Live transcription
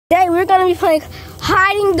Today we're gonna be playing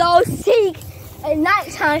hide and go seek at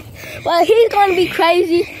nighttime. Well, he's gonna be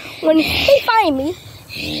crazy when he find me.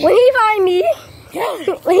 When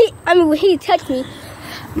he touch me.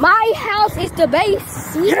 My house is the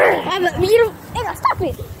base. Nigga, stop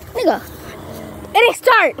it, nigga. It ain't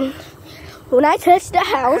start. When I touch the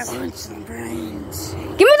house, I want some brains.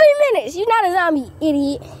 Give me 3 minutes. You're not a zombie,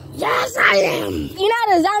 idiot. Yes, I am. You're not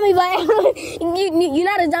a zombie, but you're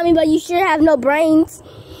not a zombie, but you sure have no brains.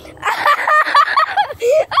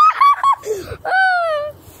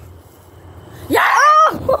 Yeah.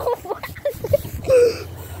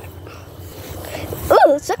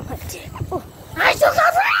 Oh, suck my dick. Oh. I took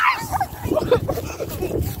my brains.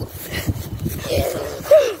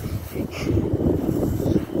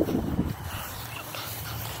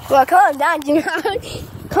 Well, calm down, Jamal.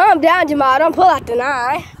 Calm down, Jamal. Don't pull out the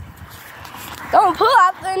knife. Don't pull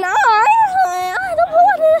out the knife.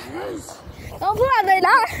 Don't pull out the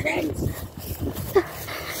knife.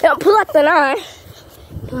 Don't pull out the knife.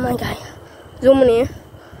 Oh my God. Zooming in.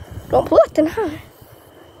 Don't pull out the knife.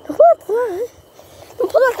 Don't pull out the knife. Don't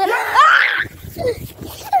pull out the knife. Ah!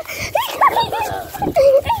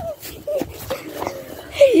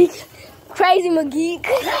 Crazy McGeek.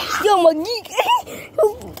 Yo, McGeek.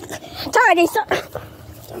 Sorry, stop.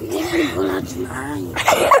 Don't make me pull out the knife.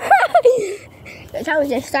 The challenge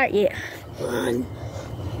didn't start yet. 1,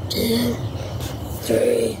 2,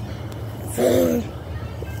 3, 4,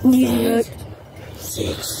 5,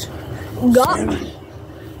 6, Got 7,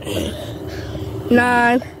 8,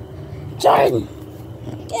 9. 10.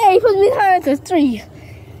 Yeah, you supposed to be higher to 3.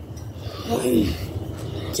 1,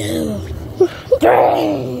 2,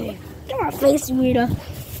 3. Get my face, weirdo.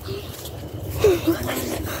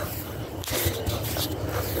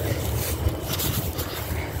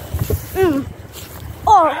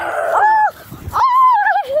 Oh!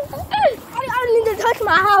 I need to touch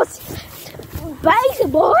my house. Basic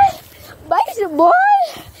boy.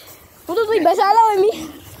 What does he best out of me?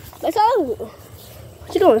 Best out of me.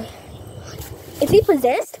 What you doing? Is he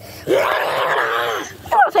possessed? Get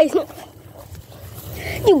my face.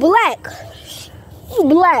 You black. You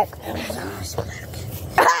black.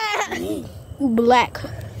 You black.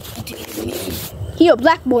 What do you mean? He a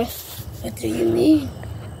black boy. What do you mean?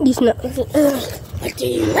 He's not. What do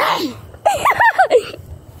you mean?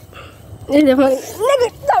 Nigga,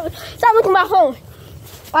 stop looking at my phone.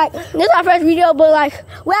 Like, this is our first video, but like,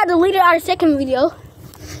 we had to delete our second video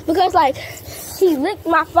because like, he licked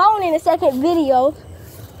my phone in the second video.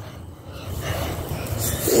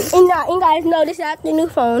 And you guys know this is not the new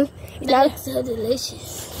phone. It's not. That's so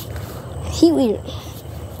delicious. He weird.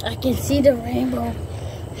 I can see the rainbow.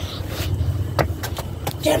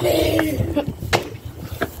 Jimmy!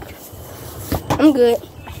 I'm good.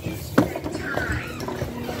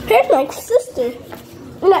 Here's my sister.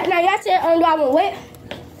 Now y'all said, do I want wet?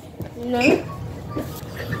 No.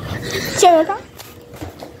 Share on top.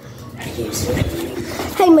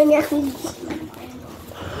 Hey, my nephew.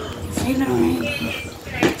 See the rainbow.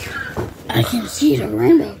 I can see the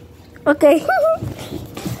rainbow. Okay.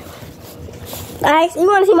 Guys, you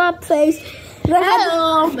want to see my face?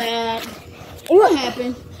 Hello, man. What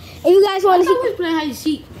happened? If you guys want to see, Always playing hide and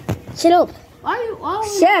seek. shut up. Why are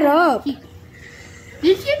you? Shut up.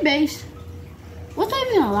 This is your base. What's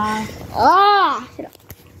even alive? Ah, shut up.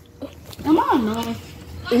 Am I annoying?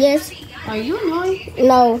 Yes. Are you annoying?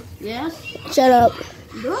 No. Yes. Shut up.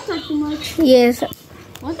 Do I talk too much? Yes.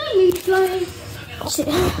 What's that me playing?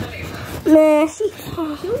 Man,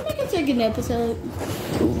 Should we make a second episode?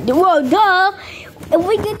 well, duh. If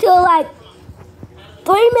we get to like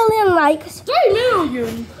 3 million likes, 3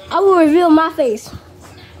 million. I will reveal my face.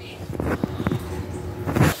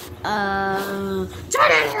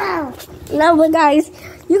 No, but guys,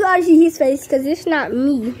 you gotta see his face because it's not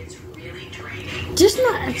me. Just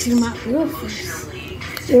not actually my real face.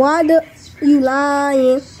 Why the you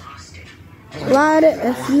lying? Why the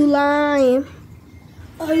if you lying?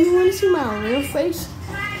 Oh, you want to see my real face?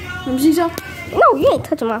 Let me see something. No, you ain't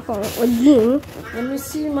touching my phone again. Let me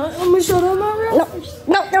see my. Let me show them my real face.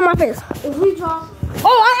 No, that's my face. If we drop. Oh,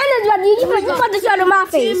 I know you about to show them my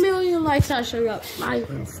 10 face. million likes, I show up my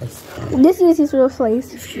real face. This is his real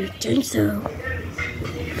face. If you think so.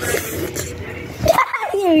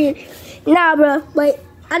 Nah, bro, but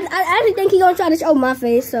I actually think he gonna try to show my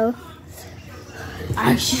face, so.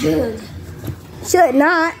 I should. Should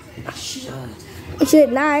not. Should.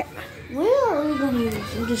 Should not. Where are we gonna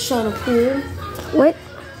use? We just show the pool. What?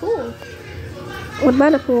 Pool. What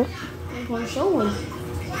about the pool? I'm gonna show one.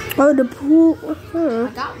 Oh, the pool.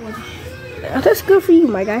 I got one. That's good for you,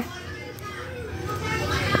 my guy.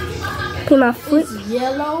 Okay, my foot. It's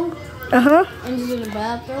yellow. And it's in the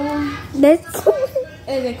bathroom. That's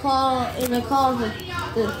And they call the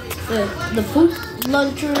poop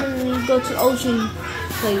luncher and go to the ocean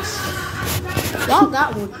place. Y'all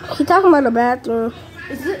got one. he talking about the bathroom.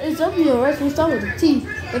 It's up in your restroom. Start with the T.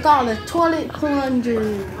 They call it a toilet plunger.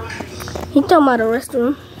 He talking about the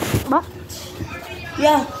restroom. Bye.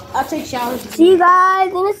 Yeah, I'll take showers. See you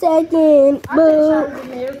guys in a second. I'll take Boo. showers in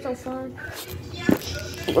there. It's so fun.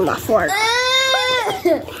 My fart.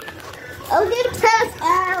 I'm getting passed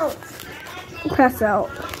out. Pass out.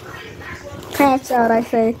 Pass out, I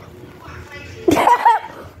say.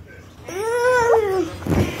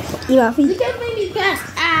 You got You feet. can't make me pass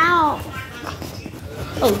out.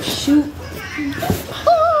 Oh, shoot.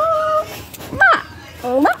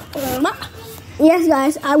 Yes,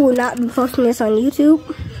 guys, I will not be posting this on YouTube.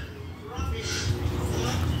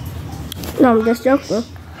 No, I'm just joking.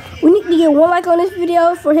 We need to get 1 like on this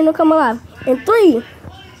video for him to come alive. In 3,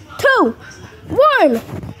 2, 1. You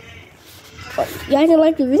guys didn't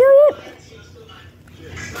like the video yet?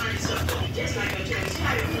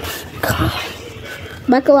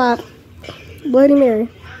 Back alive. Bloody Mary.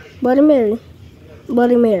 Bloody Mary.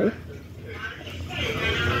 Bloody Mary.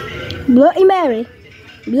 Bloody Mary.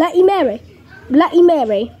 Bloody Mary. Bloody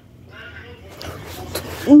Mary.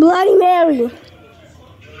 Bloody Mary.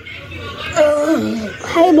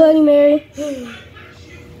 Hey, Bloody Mary.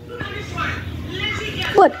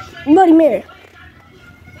 What? Bloody Mary.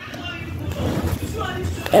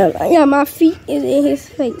 Yeah, my feet is in his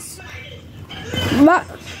face. My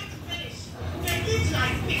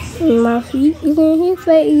feet is in his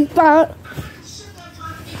face.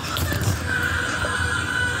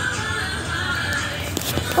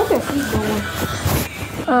 Okay, keep going.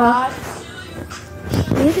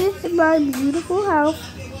 This is my beautiful house.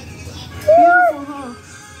 Beautiful, huh?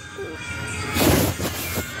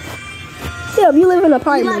 Yeah, you live in an You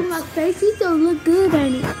apartment. like my face? You don't look good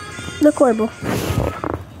on it. Look horrible.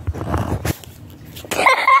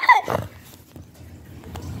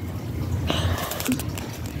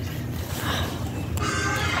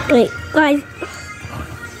 Wait, guys.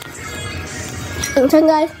 Listen,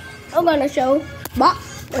 guys. I'm gonna show.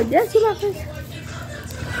 Wait, did I see my face?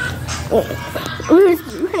 We're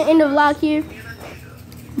gonna end the vlog here.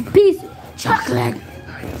 Peace. Chocolate.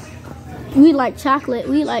 We like chocolate.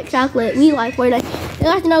 We like chocolate. We like Fortnite. You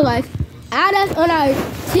guys know, guys. Add us on our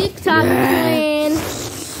TikTok.